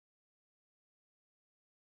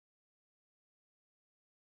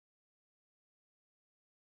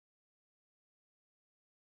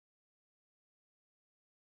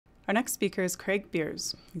Our next speaker is Craig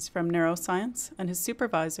Beers. He's from Neuroscience, and his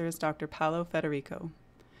supervisor is Dr. Paolo Federico.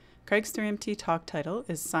 Craig's 3MT talk title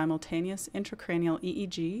is Simultaneous Intracranial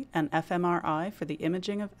EEG and fMRI for the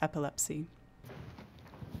Imaging of Epilepsy.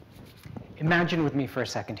 Imagine with me for a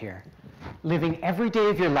second here, living every day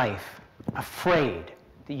of your life afraid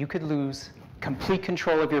that you could lose complete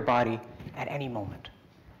control of your body at any moment.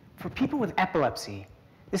 For people with epilepsy,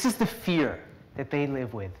 this is the fear that they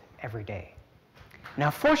live with every day. Now,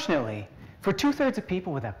 fortunately, for 2/3 of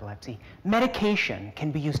people with epilepsy, medication can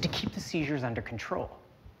be used to keep the seizures under control.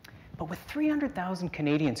 But with 300,000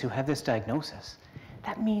 Canadians who have this diagnosis,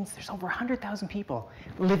 that means there's over 100,000 people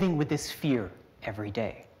living with this fear every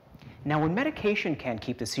day. Now, when medication can't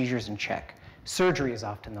keep the seizures in check, surgery is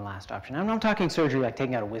often the last option. I'm not talking surgery like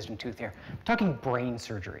taking out a wisdom tooth here. I'm talking brain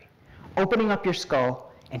surgery, opening up your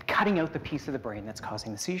skull and cutting out the piece of the brain that's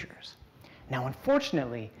causing the seizures. Now,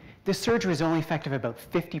 unfortunately, this surgery is only effective about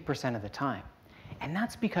 50% of the time. And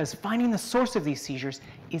that's because finding the source of these seizures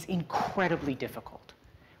is incredibly difficult.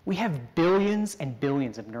 We have billions and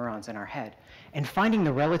billions of neurons in our head, and finding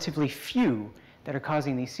the relatively few that are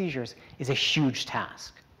causing these seizures is a huge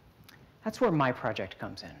task. That's where my project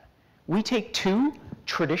comes in. We take two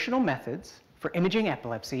traditional methods for imaging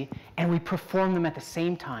epilepsy, and we perform them at the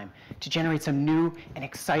same time to generate some new and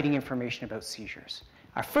exciting information about seizures.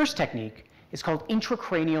 Our first technique is called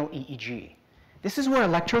intracranial EEG. This is where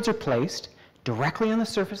electrodes are placed directly on the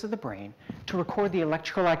surface of the brain to record the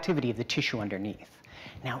electrical activity of the tissue underneath.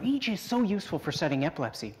 Now, EEG is so useful for studying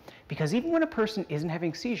epilepsy because even when a person isn't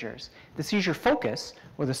having seizures, the seizure focus,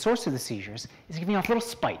 or the source of the seizures, is giving off little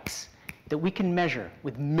spikes that we can measure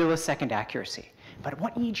with millisecond accuracy. But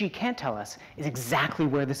what EEG can't tell us is exactly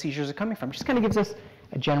where the seizures are coming from. It just kind of gives us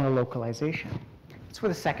a general localization. That's where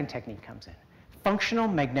the second technique comes in. Functional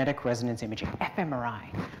magnetic resonance imaging,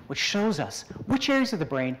 fMRI, which shows us which areas of the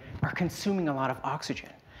brain are consuming a lot of oxygen.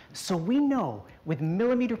 So we know with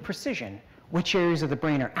millimeter precision which areas of the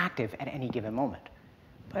brain are active at any given moment.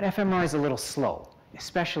 But fMRI is a little slow,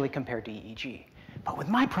 especially compared to EEG. But with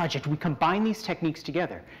my project, we combine these techniques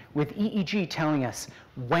together, with EEG telling us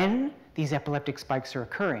when these epileptic spikes are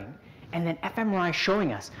occurring, and then fMRI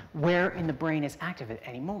showing us where in the brain is active at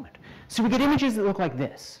any moment. So we get images that look like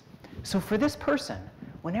this. So for this person,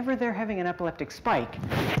 whenever they're having an epileptic spike,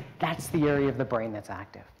 that's the area of the brain that's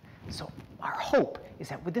active. So our hope is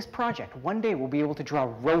that with this project, one day we'll be able to draw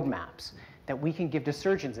roadmaps that we can give to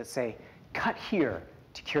surgeons that say, cut here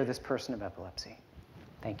to cure this person of epilepsy.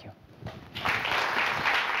 Thank you.